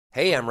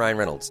Hey, I'm Ryan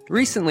Reynolds.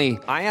 Recently,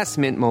 I asked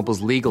Mint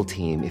Mobile's legal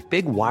team if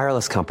big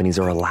wireless companies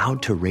are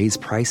allowed to raise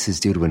prices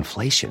due to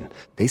inflation.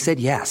 They said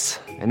yes.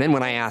 And then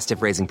when I asked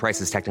if raising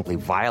prices technically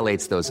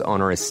violates those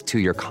onerous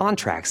two-year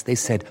contracts, they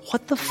said,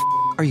 "What the f***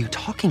 are you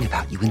talking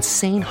about, you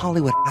insane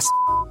Hollywood ass?"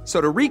 So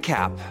to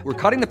recap, we're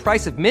cutting the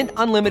price of Mint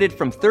Unlimited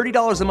from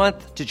 $30 a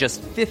month to just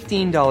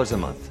 $15 a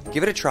month.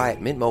 Give it a try at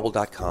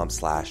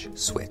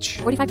mintmobile.com/switch.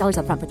 $45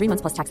 up front for 3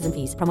 months plus taxes and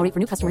fees. Promo rate for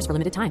new customers for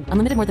limited time.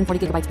 Unlimited more than 40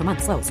 gigabytes per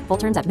month. Slows full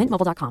terms at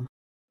mintmobile.com.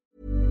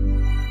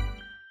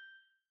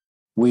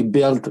 We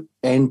built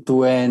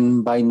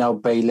end-to-end buy now,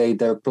 pay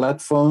later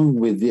platform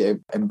with a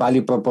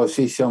value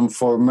proposition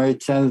for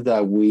merchants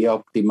that we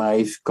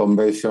optimize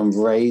conversion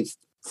rates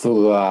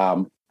through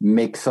a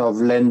mix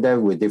of lenders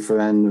with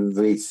different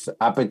risk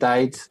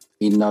appetites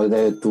in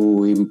order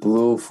to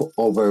improve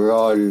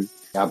overall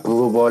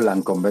approval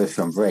and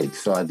conversion rates.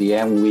 So at the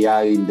end, we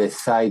are in the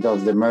side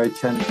of the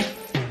merchant.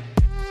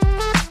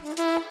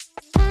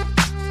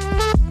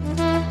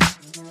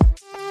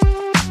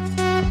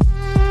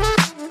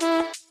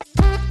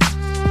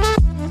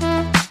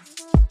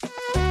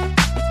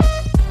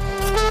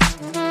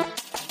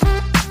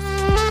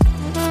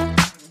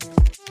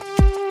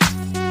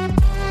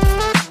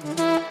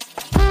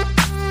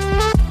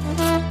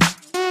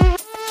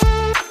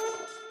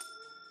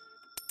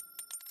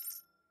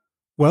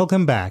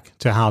 Welcome back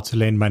to How to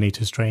Lend Money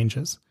to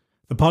Strangers,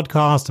 the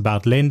podcast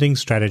about lending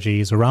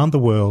strategies around the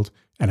world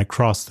and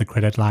across the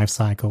credit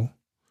lifecycle.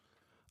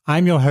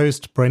 I'm your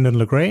host, Brendan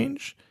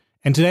Lagrange,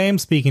 and today I'm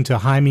speaking to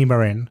Jaime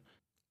Marin,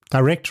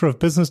 Director of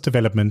Business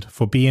Development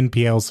for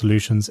BNPL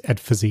Solutions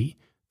at Fizzy,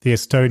 the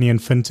Estonian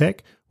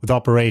fintech with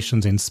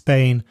operations in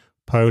Spain,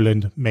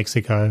 Poland,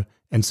 Mexico,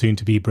 and soon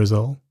to be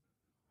Brazil.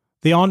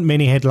 There aren't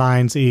many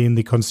headlines in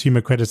the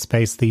consumer credit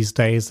space these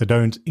days that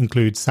don't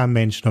include some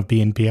mention of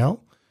BNPL.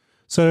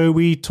 So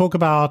we talk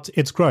about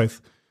its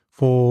growth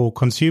for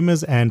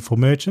consumers and for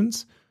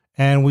merchants,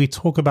 and we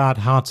talk about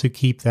how to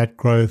keep that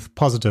growth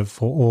positive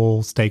for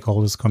all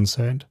stakeholders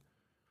concerned.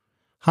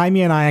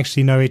 Jaime and I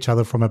actually know each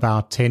other from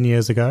about 10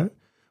 years ago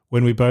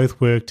when we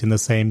both worked in the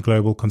same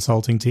global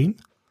consulting team.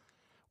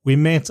 We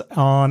met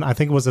on, I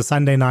think it was a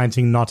Sunday night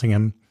in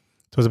Nottingham.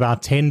 It was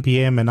about 10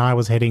 p.m. and I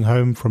was heading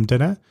home from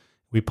dinner.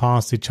 We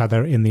passed each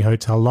other in the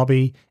hotel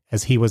lobby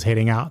as he was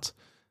heading out.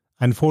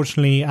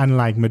 Unfortunately,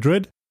 unlike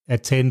Madrid,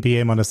 at 10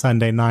 p.m. on a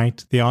Sunday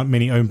night, there aren't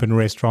many open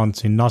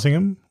restaurants in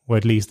Nottingham, or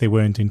at least they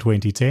weren't in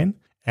 2010.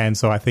 And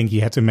so I think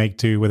he had to make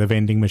do with a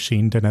vending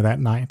machine dinner that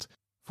night.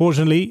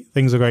 Fortunately,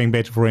 things are going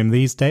better for him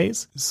these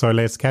days, so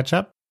let's catch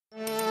up.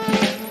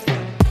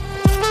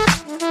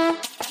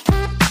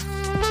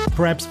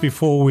 Perhaps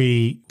before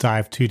we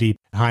dive too deep,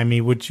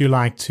 Jaime, would you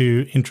like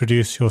to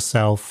introduce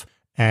yourself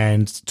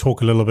and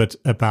talk a little bit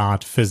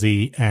about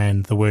Fizzy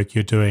and the work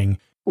you're doing?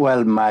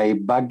 Well, my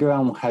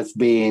background has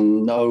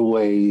been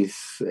always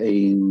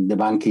in the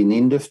banking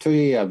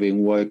industry. I've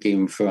been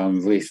working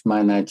from risk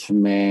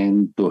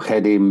management to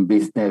heading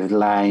business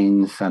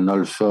lines and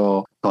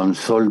also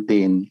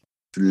consulting.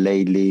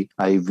 Lately,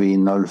 I've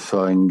been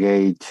also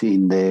engaged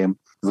in the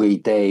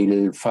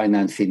retail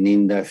financing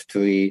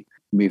industry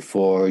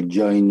before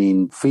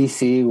joining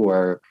Fizzy,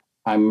 where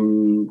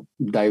I'm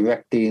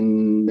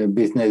directing the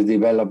business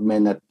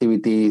development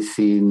activities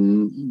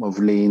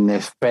mostly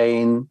in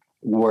Spain,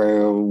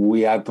 where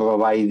we are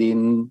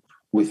providing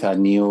with a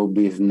new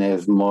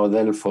business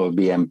model for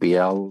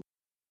BNPL.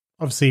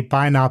 Obviously,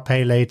 buy now,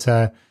 pay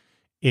later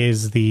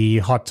is the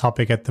hot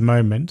topic at the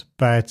moment,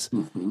 but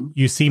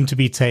you seem to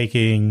be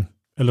taking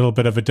a little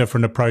bit of a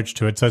different approach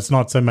to it. So it's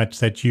not so much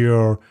that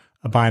you're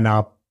a buy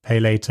now, pay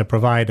later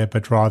provider,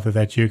 but rather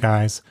that you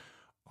guys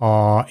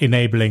are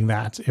enabling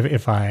that,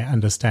 if I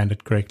understand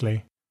it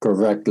correctly.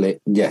 Correctly,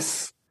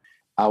 yes.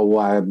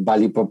 Our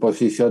value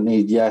proposition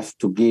is just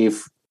to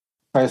give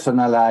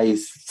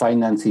personalized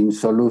financing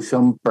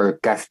solution per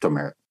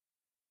customer.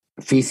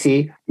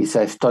 Fizzy is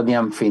an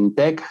Estonian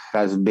fintech,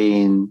 has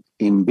been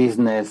in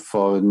business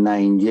for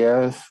 9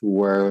 years,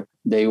 where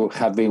they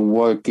have been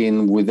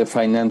working with the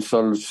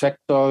financial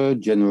sector,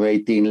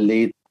 generating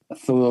leads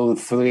through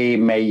 3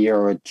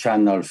 major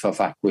channels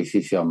of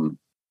acquisition: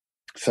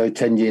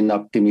 search engine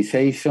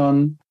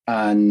optimization,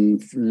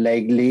 and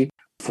lately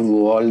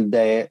through all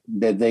the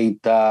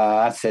data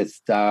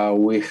assets that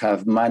we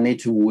have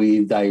managed,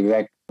 we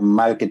direct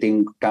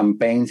marketing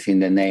campaigns in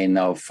the name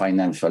of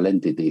financial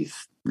entities.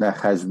 That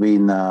has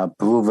been a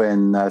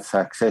proven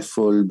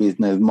successful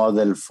business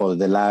model for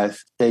the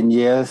last 10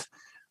 years.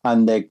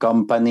 And the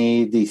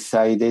company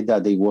decided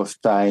that it was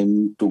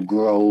time to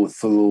grow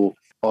through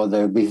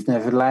other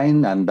business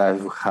lines. And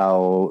that's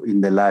how in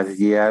the last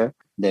year,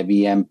 the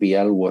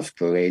BNPL was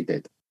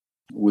created.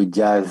 We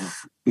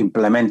just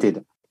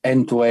implemented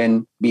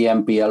end-to-end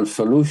BNPL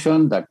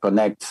solution that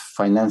connects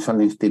financial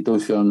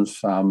institutions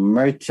and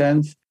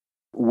merchants.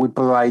 We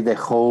provide the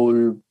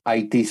whole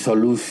IT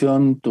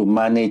solution to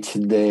manage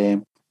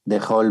the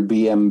whole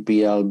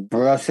BNPL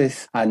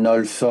process and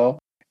also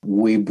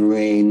we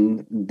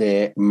bring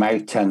the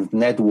merchant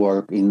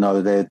network in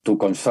order to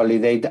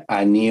consolidate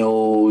a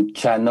new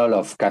channel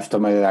of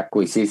customer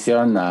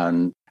acquisition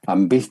and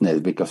business,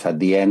 because at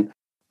the end,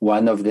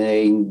 one of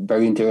the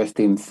very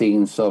interesting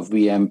things of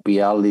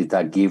BNPL is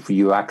that give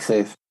you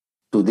access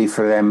to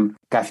different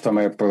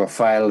customer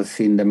profiles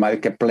in the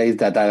marketplace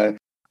that are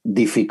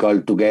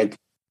difficult to get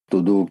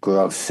to do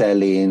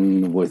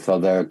cross-selling with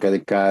other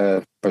credit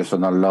cards,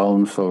 personal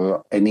loans,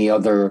 or any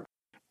other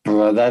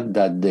product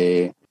that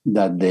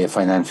the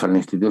financial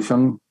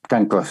institution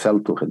can cross-sell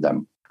to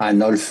them.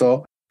 And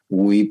also,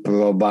 we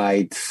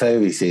provide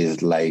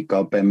services like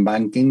open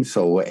banking,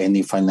 so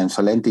any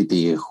financial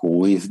entity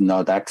who is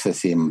not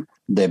accessing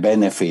the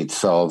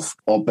benefits of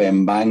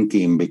open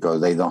banking because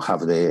they don't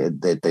have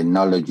the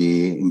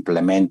technology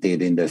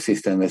implemented in the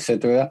system,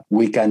 etc.,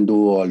 we can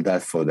do all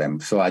that for them.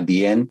 So at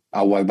the end,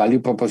 our value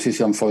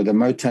proposition for the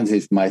merchants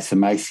is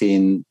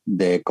maximizing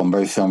the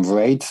conversion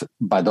rates,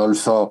 but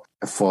also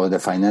for the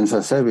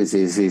financial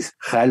services is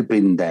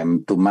helping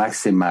them to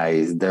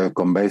maximize their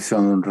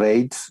conversion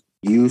rates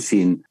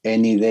using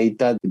any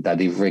data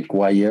that is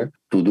required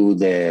to do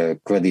the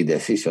credit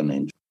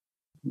decisioning.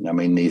 I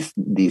mean,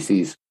 this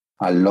is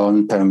a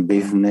long-term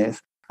business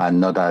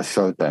and not a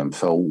short-term.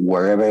 So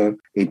wherever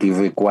it is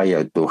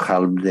required to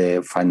help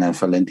the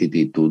financial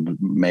entity to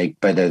make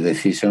better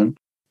decisions,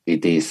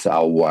 it is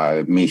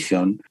our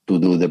mission to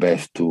do the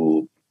best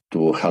to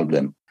help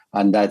them.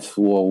 And that's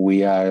what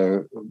we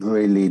are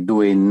really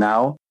doing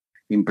now,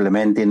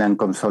 implementing and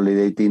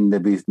consolidating the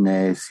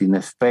business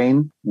in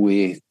Spain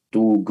with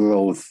two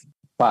growth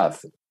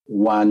paths.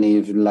 One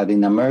is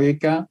Latin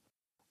America.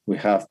 We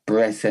have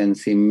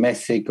presence in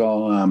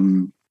Mexico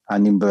and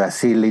in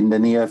Brazil in the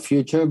near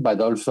future,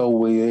 but also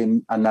we're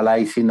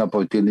analyzing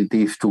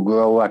opportunities to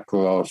grow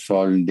across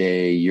all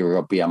the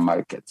European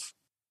markets.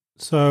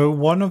 So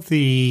one of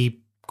the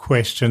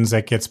questions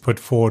that gets put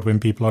forward when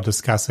people are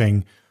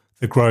discussing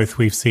the growth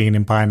we've seen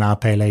in buy now,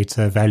 pay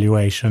later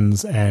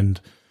valuations and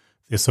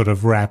the sort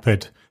of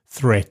rapid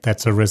threat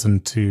that's arisen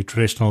to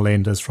traditional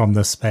lenders from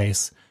this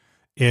space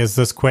is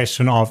this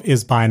question of,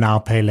 is buy now,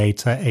 pay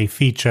later a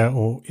feature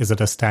or is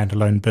it a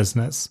standalone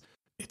business?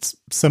 It's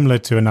similar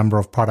to a number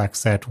of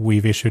products that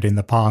we've issued in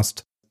the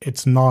past.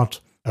 It's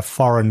not a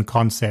foreign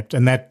concept.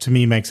 And that to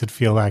me makes it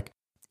feel like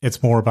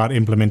it's more about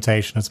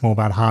implementation. It's more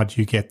about how do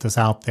you get this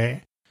out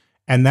there?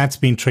 And that's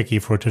been tricky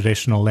for a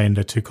traditional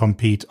lender to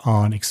compete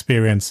on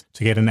experience,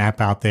 to get an app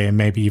out there,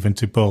 maybe even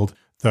to build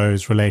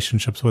those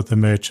relationships with the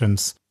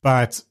merchants.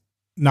 But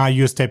now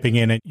you're stepping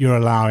in and you're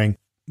allowing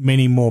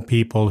many more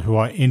people who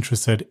are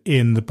interested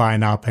in the buy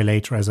now, pay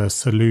later as a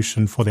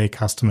solution for their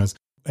customers,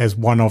 as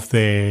one of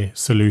their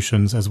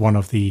solutions, as one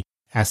of the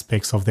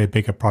aspects of their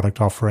bigger product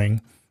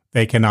offering.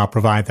 They can now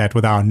provide that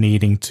without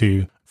needing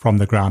to, from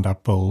the ground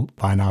up, build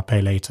buy now,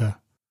 pay later.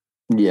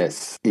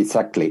 Yes,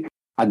 exactly.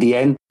 At the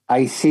end,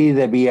 I see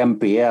the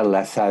BNPL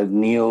as a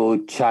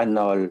new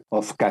channel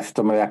of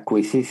customer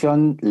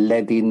acquisition,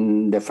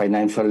 letting the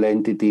financial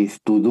entities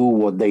to do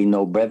what they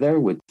know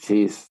better, which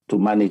is to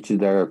manage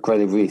their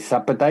credit risk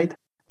appetite,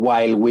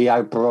 while we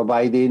are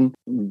providing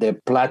the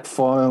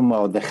platform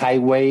or the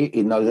highway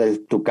in order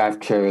to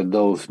capture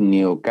those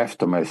new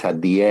customers.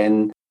 At the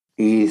end,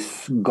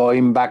 is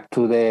going back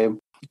to the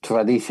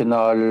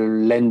traditional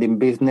lending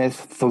business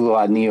through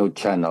a new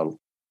channel.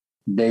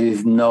 There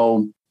is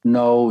no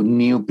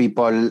new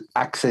people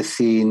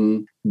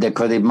accessing the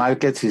credit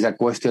markets. It's a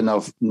question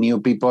of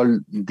new people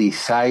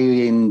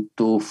desiring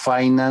to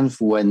finance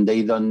when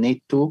they don't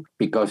need to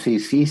because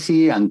it's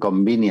easy and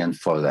convenient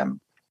for them.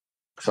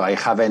 So I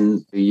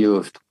haven't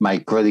used my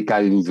credit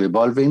card in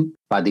revolving,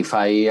 but if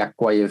I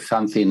acquire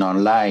something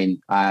online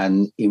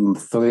and in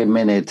 3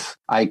 minutes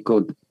I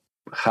could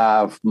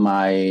have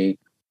my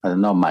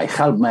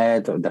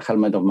helmet or the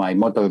helmet of my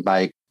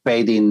motorbike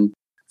paid in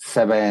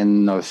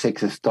 7 or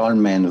 6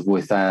 installments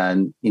with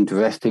an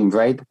interesting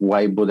rate,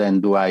 why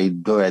wouldn't I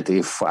do it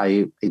if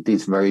it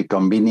is very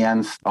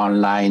convenient,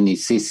 online,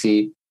 it's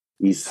easy,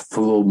 it's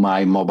through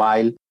my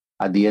mobile.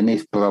 At the end,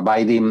 it's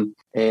providing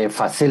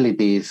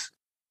facilities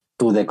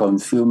to the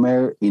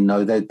consumer in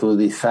order to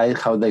decide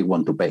how they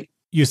want to pay.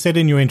 You said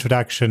in your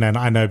introduction, and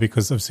I know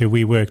because obviously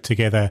we work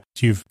together,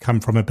 you've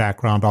come from a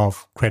background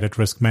of credit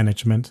risk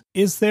management.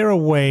 Is there a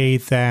way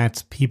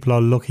that people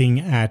are looking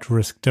at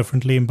risk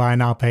differently in buy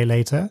now, pay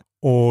later?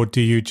 Or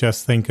do you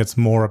just think it's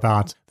more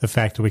about the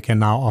fact that we can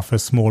now offer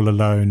smaller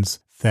loans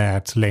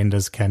that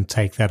lenders can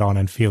take that on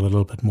and feel a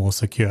little bit more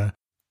secure?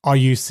 Are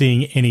you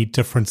seeing any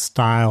different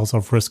styles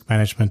of risk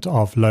management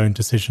of loan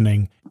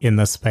decisioning in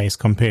this space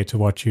compared to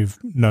what you've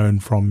known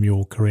from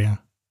your career?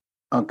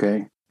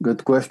 Okay,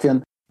 good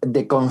question.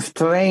 The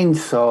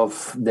constraints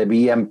of the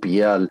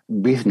BNPL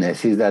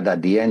business is that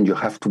at the end you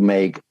have to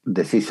make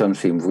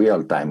decisions in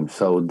real time.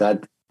 So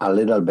that a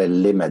little bit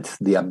limits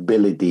the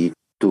ability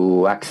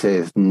to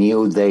access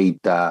new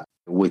data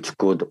which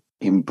could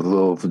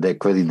improve the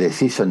credit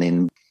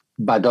decisioning.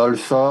 But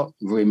also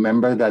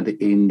remember that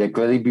in the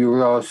credit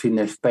bureaus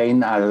in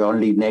Spain are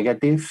only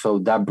negative. So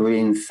that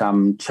brings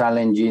some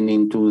challenging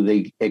into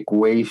the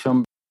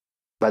equation.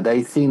 But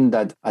I think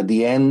that at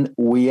the end,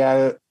 we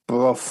are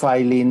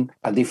profiling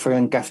a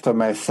different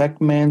customer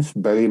segments,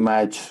 very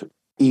much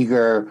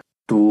eager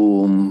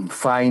to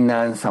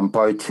finance and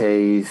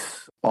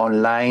purchase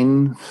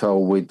online. So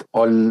with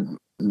all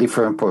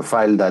different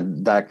profile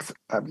that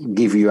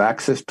give you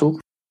access to.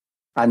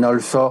 And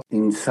also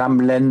in some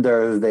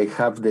lenders, they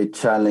have the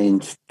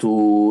challenge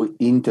to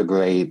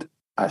integrate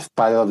as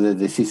part of the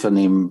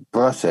decisioning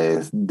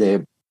process,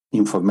 the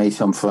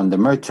information from the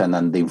merchant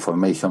and the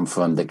information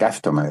from the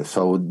customer.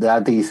 So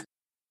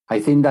I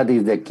think that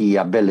is the key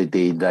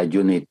ability that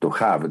you need to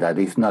have. That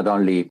is not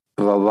only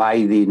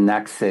providing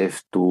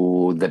access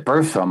to the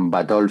person,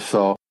 but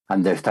also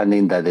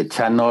understanding that the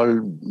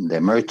channel,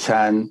 the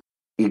merchant,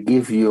 it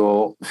gives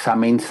you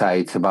some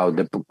insights about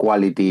the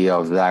quality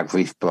of that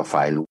risk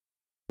profile.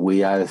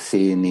 We are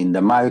seeing in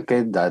the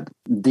market that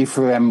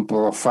different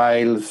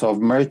profiles of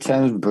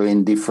merchants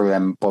bring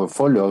different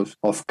portfolios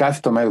of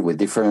customers with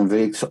different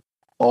risks,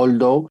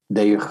 although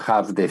they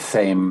have the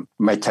same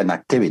merchant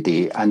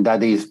activity. And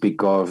that is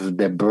because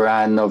the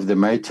brand of the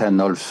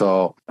merchant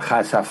also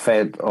has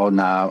effect on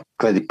our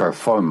credit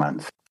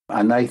performance.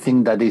 And I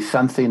think that is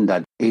something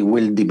that it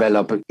will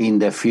develop in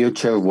the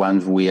future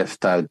once we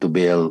start to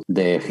build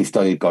the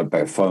historical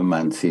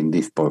performance in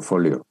this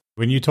portfolio.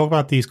 When you talk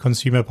about these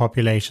consumer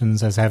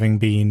populations as having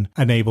been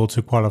unable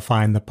to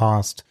qualify in the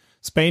past,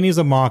 Spain is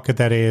a market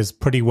that is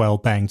pretty well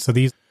banked. So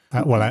these,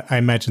 I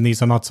imagine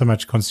these are not so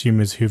much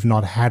consumers who've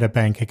not had a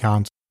bank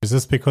account. Is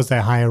this because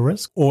they're higher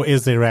risk, or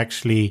is there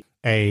actually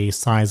a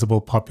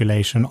sizable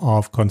population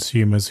of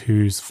consumers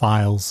whose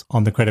files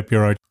on the credit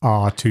bureau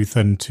are too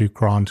thin to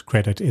grant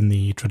credit in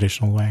the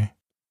traditional way?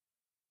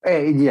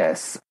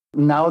 Yes.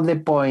 Now the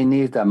point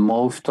is that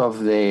most of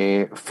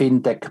the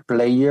fintech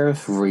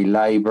players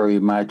rely very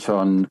much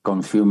on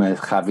consumers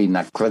having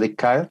a credit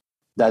card.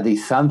 That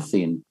is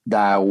something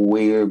that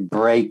we're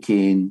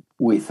breaking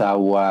with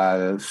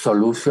our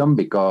solution,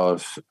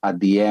 because at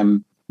the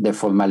end, the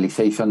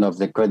formalization of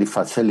the credit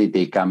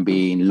facility can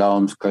be in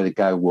loans, credit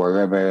card,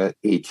 wherever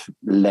each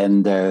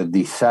lender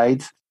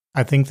decides.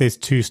 I think there's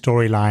two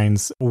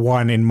storylines.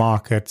 One in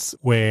markets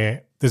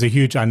where there's a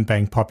huge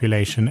unbanked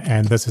population,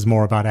 and this is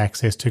more about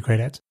access to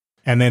credit.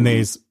 And then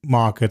there's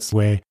markets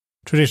where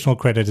traditional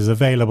credit is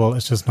available.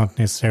 It's just not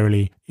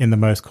necessarily in the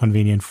most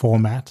convenient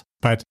format.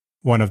 But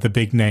one of the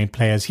big name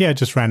players here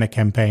just ran a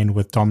campaign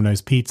with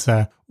Domino's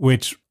Pizza,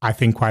 which I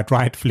think quite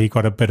rightfully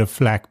got a bit of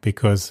flack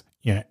because,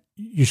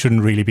 you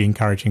shouldn't really be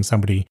encouraging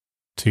somebody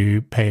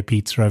to pay a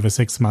pizza over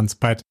 6 months.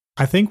 But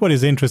I think what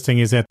is interesting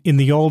is that in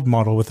the old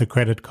model with a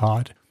credit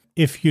card,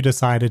 if you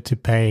decided to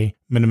pay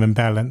minimum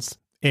balance,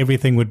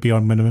 everything would be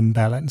on minimum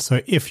balance.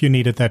 So if you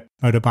needed that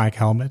motorbike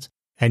helmet,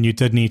 and you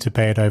did need to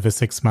pay it over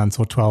 6 months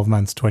or 12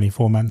 months,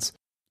 24 months,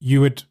 you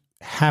would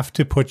have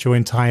to put your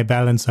entire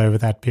balance over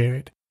that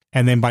period.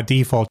 And then by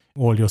default,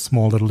 all your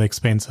small little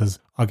expenses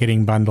are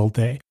getting bundled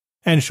there.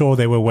 And sure,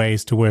 there were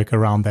ways to work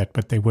around that,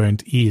 but they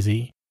weren't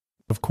easy.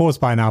 Of course,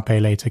 buy now, pay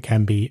later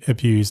can be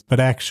abused, but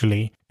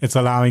actually, it's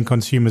allowing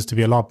consumers to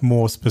be a lot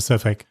more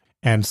specific.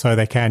 And so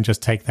they can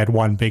just take that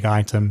one big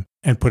item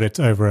and put it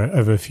over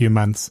a few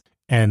months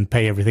and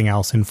pay everything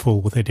else in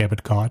full with a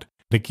debit card.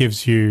 It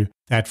gives you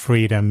that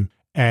freedom.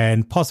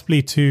 And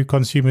possibly to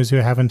consumers who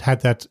haven't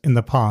had that in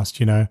the past,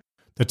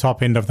 the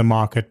top end of the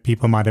market,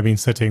 people might have been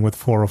sitting with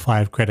 4 or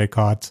 5 credit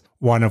cards,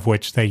 one of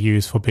which they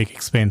use for big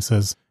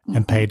expenses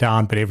and pay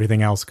down, but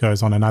everything else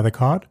goes on another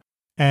card.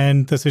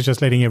 And this is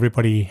just letting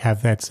everybody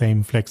have that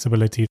same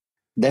flexibility.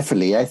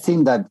 Definitely. I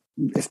think that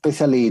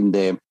especially in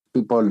the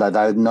people that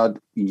are not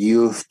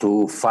used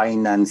to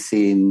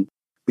financing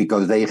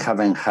because they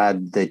haven't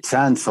had the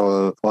chance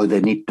or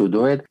the need to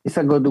do it, it's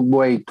a good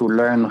way to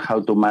learn how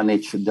to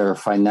manage their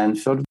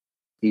financials.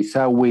 It's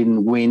a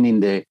win-win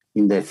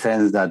in the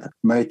sense that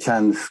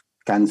merchants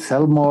can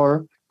sell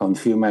more,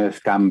 consumers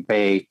can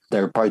pay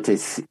their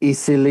purchase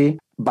easily,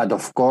 but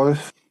of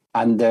course,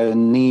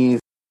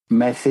 underneath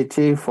message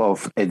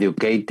of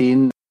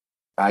educating,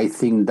 I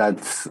think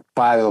that's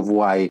part of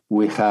why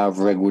we have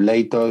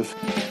regulators.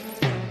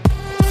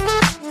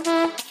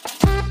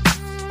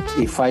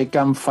 If I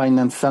can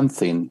finance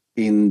something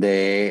in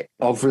the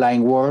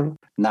offline world,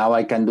 now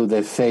I can do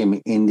the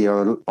same in the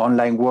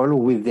online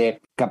world with the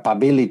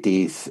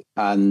capabilities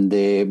and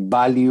the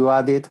value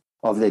added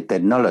of the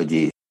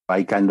technology.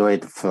 I can do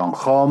it from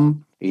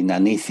home in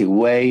an easy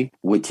way,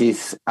 which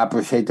is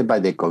appreciated by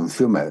the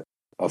consumer.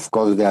 Of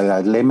course, there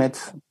are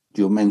limits.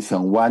 You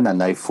mentioned one,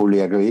 and I fully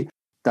agree,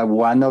 that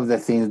one of the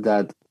things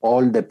that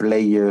all the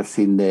players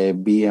in the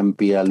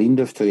BNPL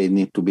industry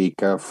need to be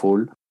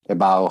careful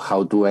about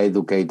how to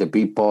educate the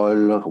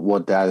people,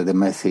 what are the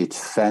messages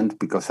sent,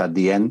 because at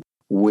the end,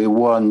 we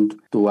want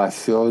to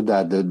assure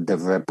that the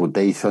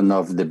reputation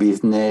of the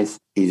business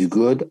is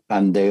good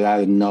and there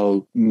are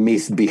no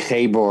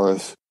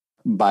misbehaviors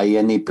by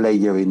any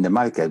player in the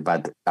market.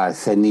 But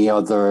as any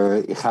other,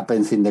 it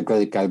happens in the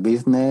credit card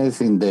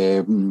business, in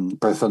the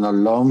personal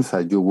loans,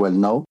 as you well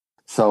know.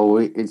 So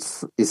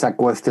it's a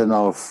question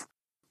of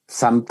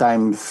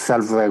sometimes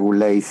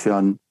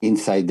self-regulation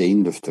inside the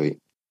industry.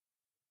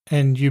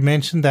 And you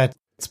mentioned that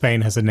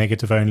Spain has a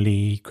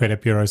negative-only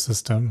credit bureau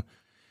system.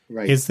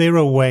 Right. Is there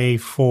a way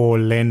for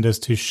lenders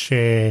to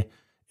share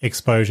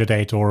exposure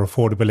data or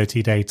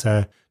affordability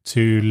data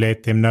to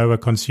let them know a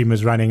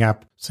consumer's running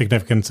up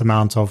significant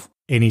amounts of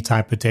any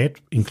type of debt,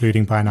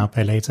 including buy now,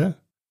 pay later?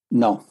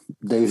 No,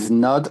 there's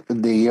not.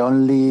 The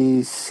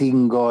only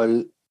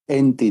single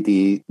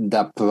entity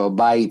that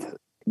provides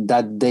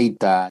that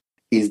data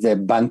is the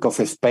Bank of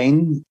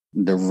Spain,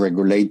 the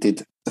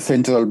regulated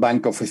Central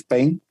Bank of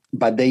Spain,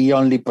 but they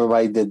only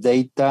provide the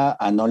data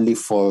and only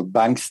for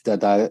banks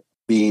that are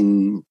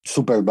being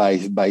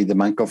supervised by the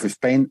Bank of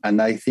Spain.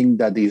 And I think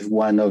that is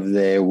one of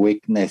the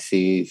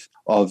weaknesses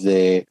of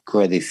the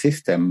credit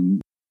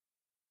system.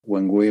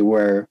 When we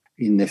were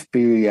in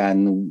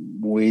Experian,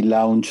 we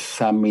launched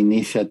some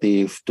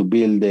initiatives to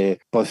build a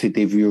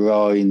positive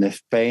bureau in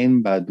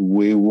Spain, but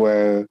we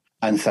were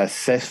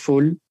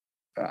unsuccessful.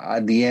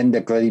 At the end,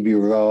 the credit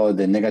bureau,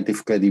 the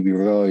negative credit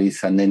bureau,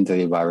 is an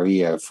entry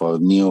barrier for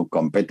new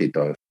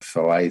competitors.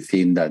 So I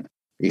think that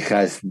it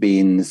has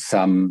been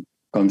some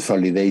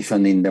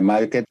consolidation in the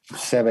market.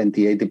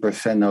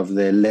 70-80% of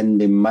the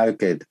lending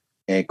market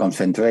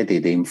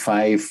concentrated in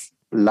 5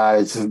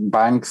 large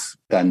banks,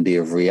 and the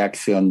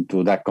reaction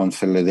to that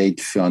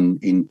consolidation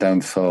in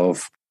terms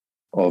of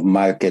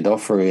market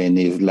offering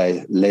is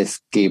like, let's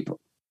keep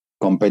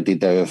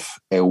competitors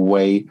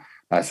away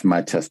as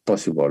much as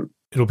possible.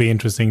 It'll be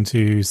interesting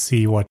to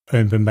see what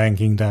open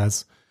banking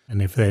does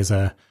and if there's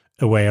a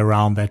way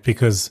around that,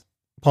 because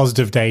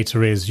positive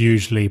data is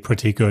usually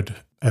pretty good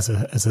as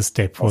a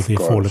step for the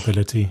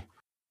affordability.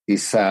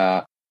 It's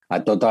a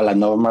total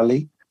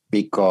anomaly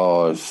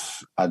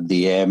because at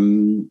the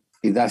end,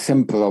 it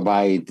doesn't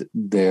provide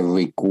the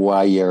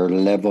required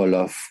level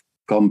of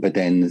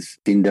competence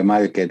in the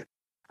market,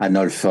 and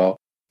also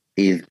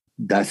it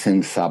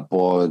doesn't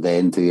support the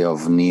entry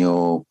of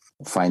new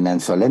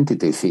financial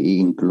entities,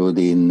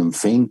 including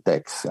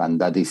fintechs. And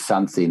that is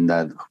something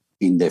that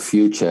in the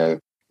future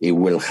it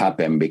will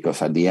happen,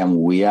 because at the end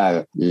we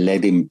are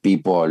letting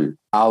people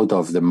out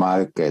of the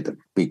market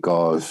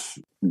because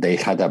they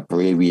had a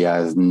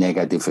previous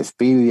negative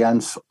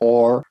experience,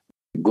 or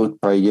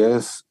good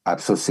payers are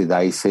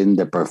subsidizing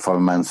the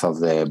performance of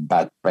the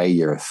bad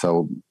payers.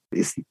 So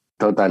it's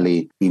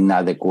totally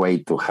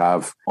inadequate to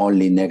have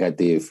only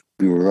negative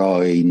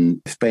bureau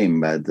in Spain.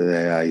 But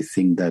I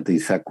think that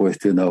it's a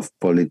question of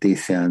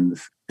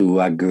politicians to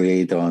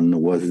agree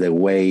on what's the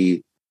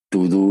way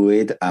to do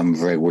it and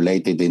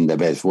regulate it in the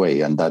best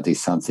way. And that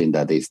is something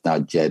that is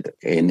not yet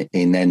in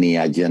any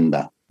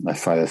agenda,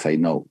 as far as I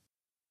know.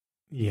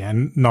 Yeah,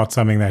 and not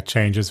something that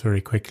changes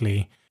very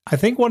quickly. I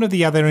think one of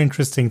the other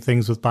interesting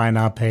things with buy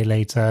now, pay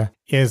later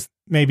is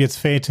maybe it's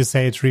fair to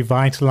say it's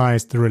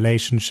revitalized the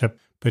relationship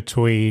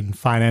between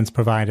finance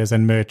providers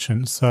and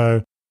merchants.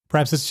 So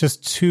perhaps it's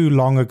just too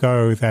long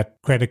ago that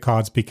credit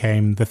cards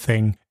became the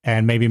thing,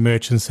 and maybe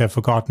merchants have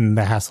forgotten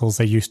the hassles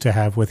they used to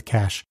have with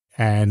cash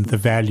and the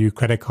value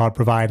credit card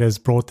providers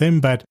brought them.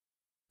 But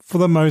for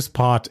the most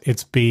part,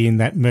 it's been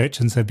that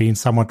merchants have been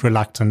somewhat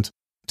reluctant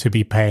to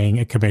be paying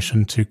a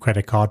commission to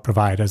credit card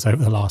providers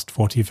over the last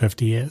 40,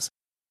 50 years.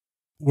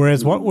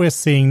 Whereas what we're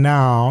seeing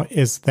now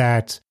is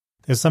that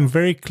there's some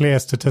very clear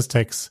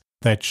statistics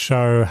that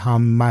show how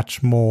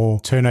much more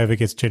turnover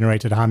gets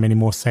generated, how many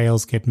more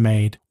sales get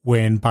made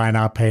when buy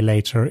now, pay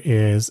later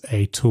is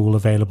a tool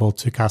available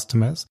to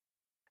customers.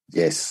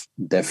 Yes,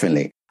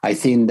 definitely. I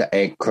think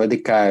that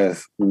credit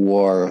cards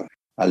were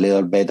a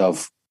little bit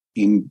of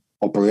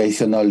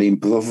operational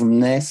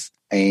improvements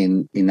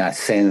in a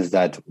sense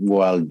that,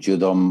 well, you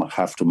don't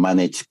have to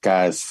manage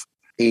cash.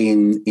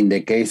 In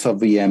the case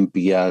of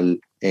BNPL,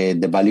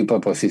 the value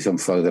proposition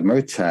for the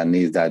merchant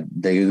is that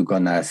they're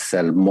going to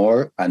sell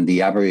more and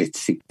the average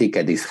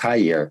ticket is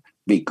higher,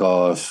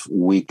 because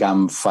we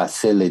can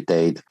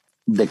facilitate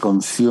the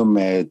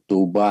consumer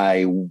to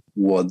buy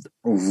what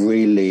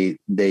really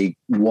they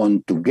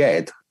want to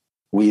get.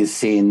 We've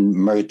seen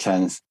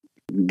merchants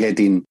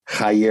getting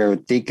higher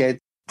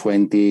ticket,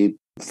 20,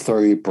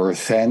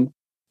 30%,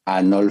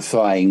 and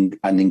also an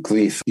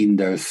increase in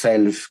their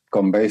sales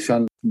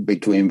conversion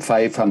between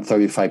 5 and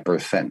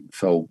 35%.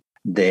 So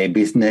the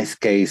business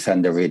case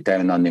and the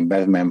return on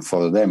investment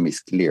for them is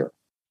clear.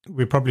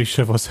 We probably should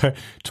have also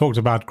talked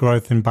about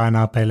growth in buy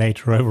now, pay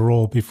later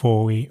overall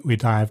before we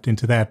dived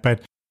into that.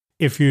 But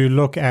if you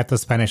look at the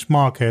Spanish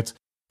market,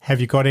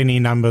 have you got any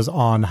numbers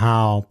on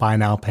how buy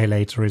now, pay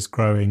later is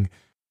growing?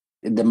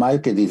 The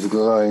market is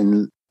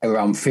growing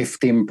around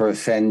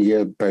 15%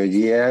 year per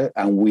year,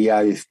 and we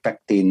are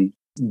expecting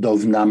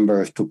those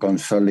numbers to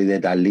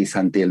consolidate at least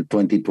until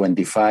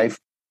 2025.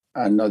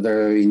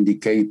 Another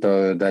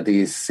indicator that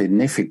is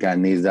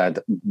significant is that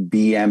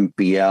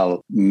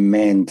BNPL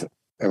meant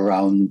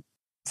around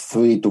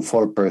 3 to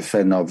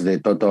 4% of the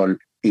total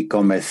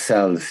e-commerce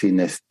sales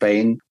in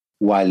Spain,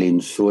 while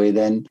in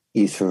Sweden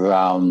it's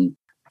around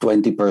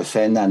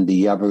 20% and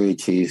the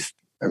average is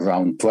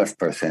around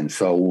 12%.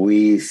 So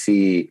we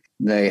see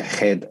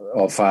ahead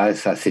of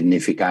us a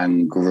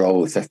significant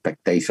growth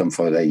expectation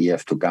for the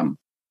years to come.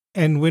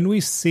 And when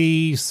we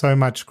see so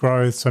much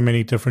growth, so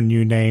many different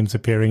new names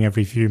appearing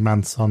every few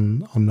months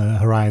on the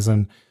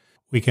horizon,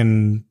 we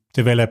can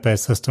develop a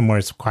system where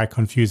it's quite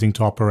confusing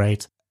to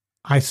operate.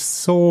 I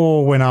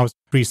saw when I was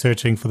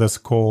researching for this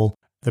call,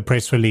 the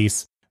press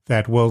release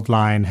that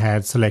Worldline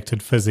had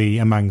selected Fizzy,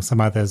 among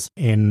some others,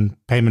 in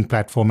payment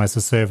platform as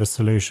a service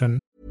solution.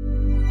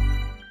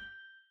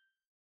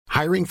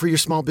 Hiring for your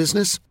small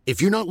business?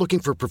 If you're not looking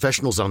for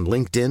professionals on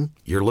LinkedIn,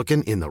 you're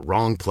looking in the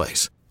wrong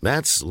place.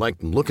 That's like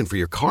looking for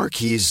your car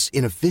keys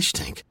in a fish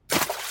tank.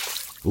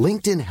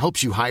 LinkedIn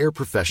helps you hire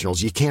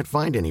professionals you can't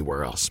find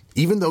anywhere else,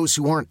 even those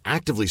who aren't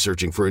actively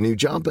searching for a new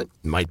job but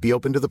might be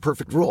open to the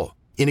perfect role.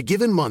 In a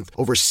given month,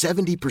 over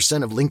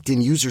 70% of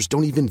LinkedIn users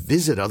don't even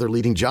visit other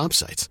leading job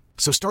sites.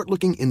 So start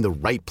looking in the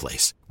right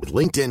place. With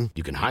LinkedIn,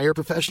 you can hire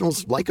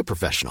professionals like a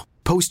professional.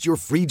 Post your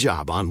free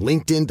job on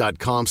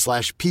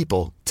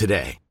linkedin.com/people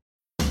today.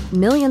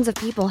 Millions of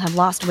people have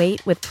lost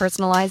weight with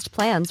personalized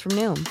plans from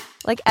Noom.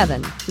 Like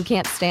Evan, who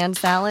can't stand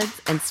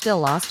salads and still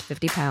lost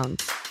 50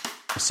 pounds.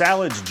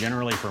 Salads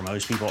generally for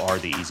most people are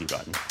the easy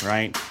button,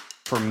 right?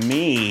 For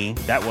me,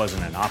 that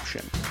wasn't an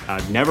option.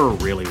 I never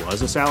really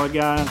was a salad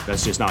guy.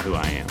 That's just not who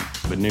I am.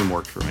 But Noom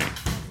worked for me.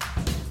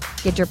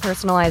 Get your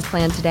personalized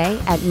plan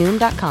today at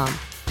Noom.com.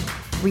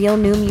 Real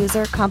Noom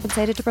user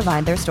compensated to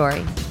provide their story.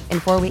 In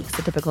 4 weeks,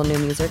 the typical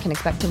Noom user can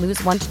expect to lose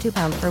 1 to 2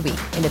 pounds per week.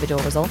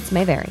 Individual results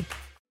may vary.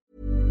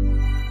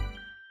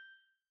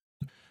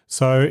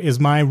 So is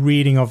my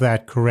reading of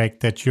that correct,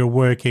 that you're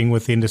working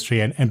with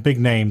industry and big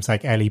names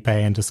like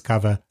Alipay and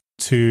Discover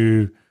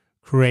to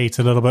create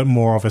a little bit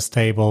more of a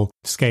stable,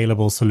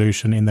 scalable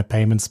solution in the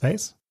payment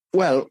space?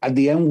 Well, at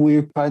the end,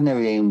 we're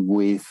partnering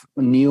with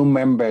new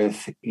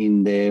members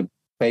in the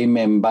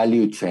payment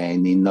value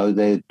chain in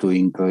order to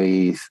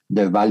increase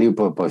the value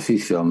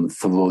proposition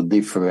through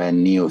different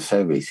new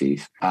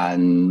services.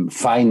 And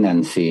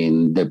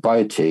financing the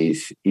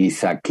purchase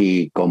is a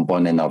key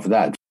component of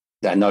that.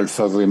 And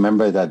also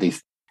remember that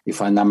if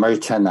I'm a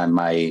merchant and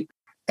my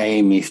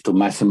aim is to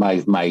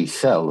maximize my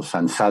sales,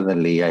 and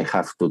suddenly I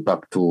have to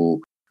talk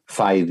to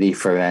 5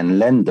 different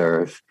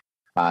lenders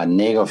and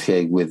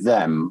negotiate with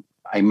them,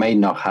 I may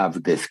not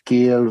have the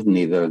skills,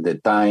 neither the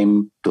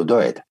time to do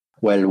it.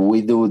 Well,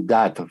 we do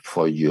that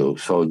for you.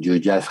 So you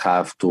just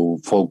have to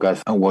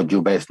focus on what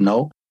you best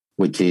know,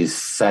 which is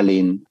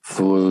selling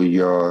through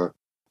your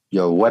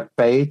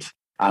webpage,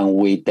 and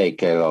we take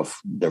care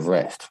of the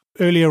rest.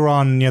 Earlier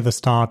on, near the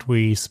start,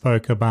 we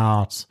spoke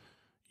about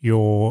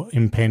your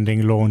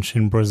impending launch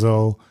in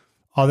Brazil.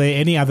 Are there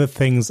any other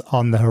things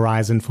on the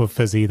horizon for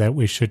Fizzy that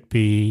we should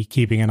be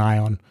keeping an eye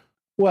on?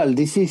 Well,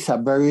 this is a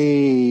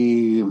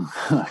very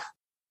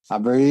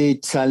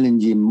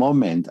challenging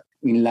moment.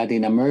 In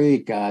Latin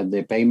America,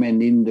 the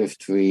payment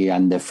industry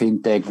and the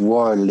fintech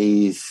world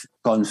is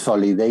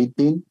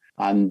consolidating.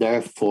 And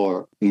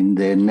therefore, in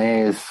the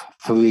next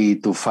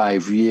 3 to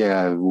 5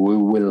 years, we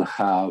will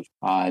have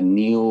a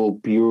new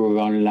pure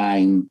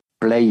online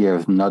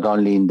players, not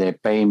only in the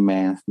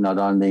payments, not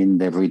only in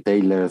the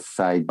retailer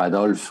side, but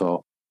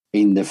also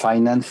in the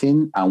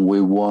financing. And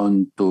we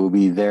want to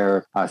be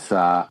there as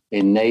an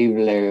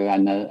enabler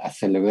and an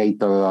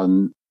accelerator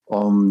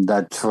on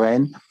that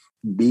trend.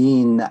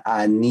 Being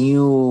a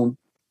new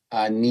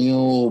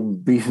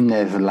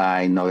business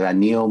line or a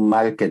new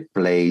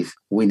marketplace,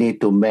 we need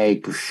to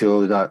make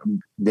sure that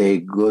the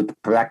good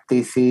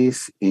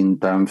practices in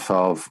terms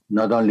of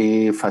not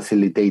only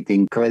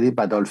facilitating credit,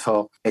 but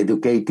also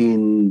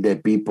educating the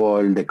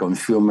people, the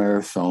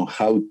consumers on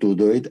how to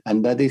do it.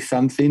 And that is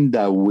something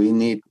that we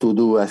need to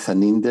do as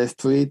an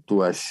industry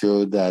to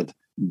assure that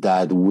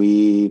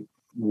we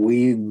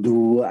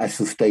do a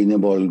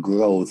sustainable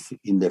growth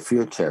in the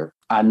future.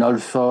 And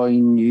also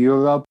in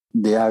Europe,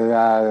 there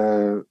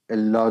are a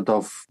lot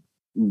of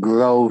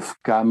growth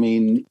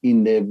coming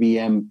in the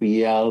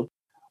BNPL.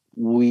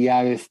 We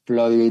are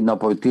exploring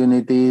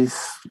opportunities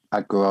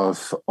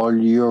across all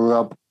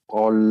Europe,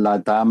 all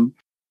LATAM.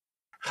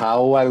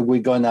 How are we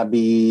going to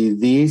be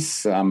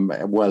this?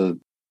 Well,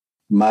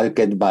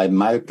 market by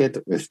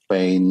market.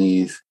 Spain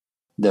is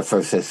the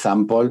first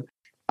example.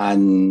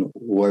 And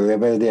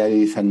wherever there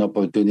is an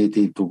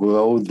opportunity to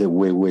grow,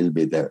 we will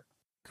be there.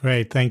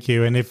 Great, thank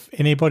you. And if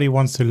anybody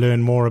wants to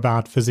learn more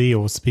about Fizzy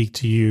or speak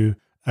to you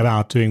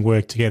about doing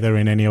work together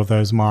in any of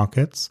those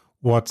markets,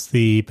 what's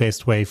the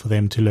best way for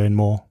them to learn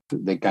more?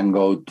 They can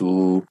go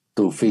to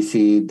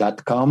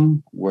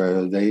fizzy.com,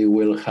 where they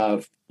will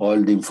have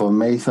all the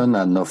information.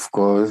 And of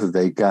course,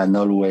 they can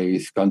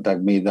always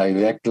contact me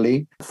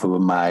directly through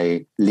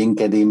my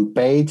LinkedIn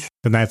page.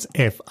 And that's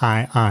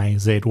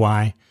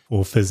FIIZY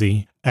for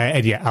Fizzy.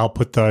 And yeah, I'll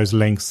put those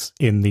links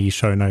in the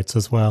show notes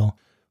as well.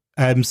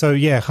 So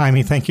yeah,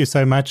 Jaime, thank you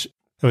so much.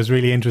 It was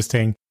really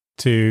interesting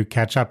to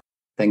catch up.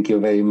 Thank you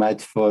very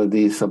much for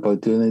this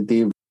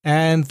opportunity.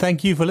 And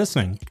thank you for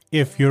listening.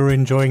 If you're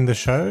enjoying the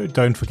show,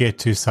 don't forget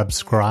to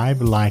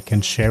subscribe, like,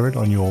 and share it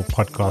on your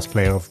podcast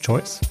player of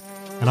choice.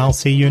 And I'll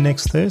see you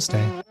next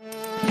Thursday.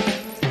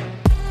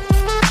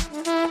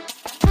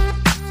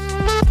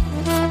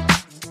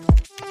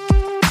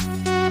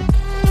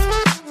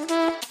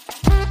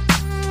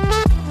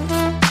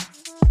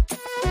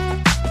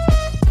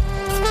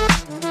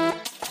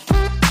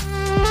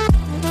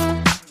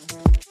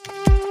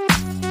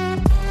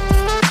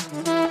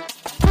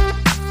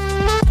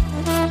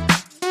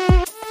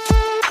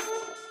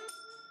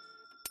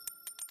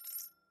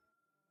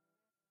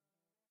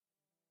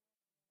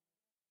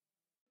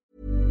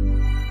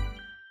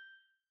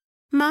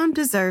 Mom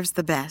deserves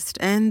the best,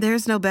 and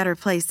there's no better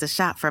place to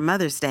shop for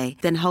Mother's Day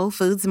than Whole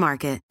Foods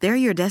Market. They're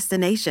your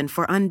destination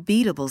for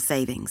unbeatable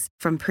savings,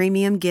 from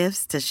premium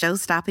gifts to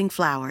show-stopping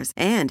flowers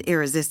and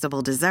irresistible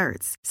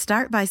desserts.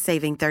 Start by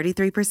saving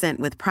 33%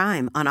 with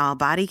Prime on all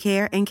body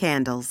care and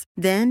candles.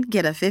 Then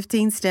get a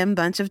 15-stem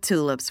bunch of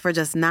tulips for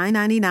just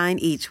 $9.99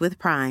 each with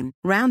Prime.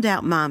 Round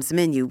out Mom's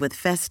menu with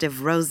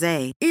festive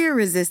rosé,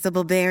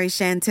 irresistible berry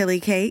chantilly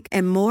cake,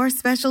 and more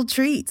special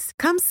treats.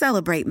 Come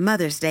celebrate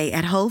Mother's Day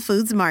at Whole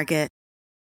Foods Market.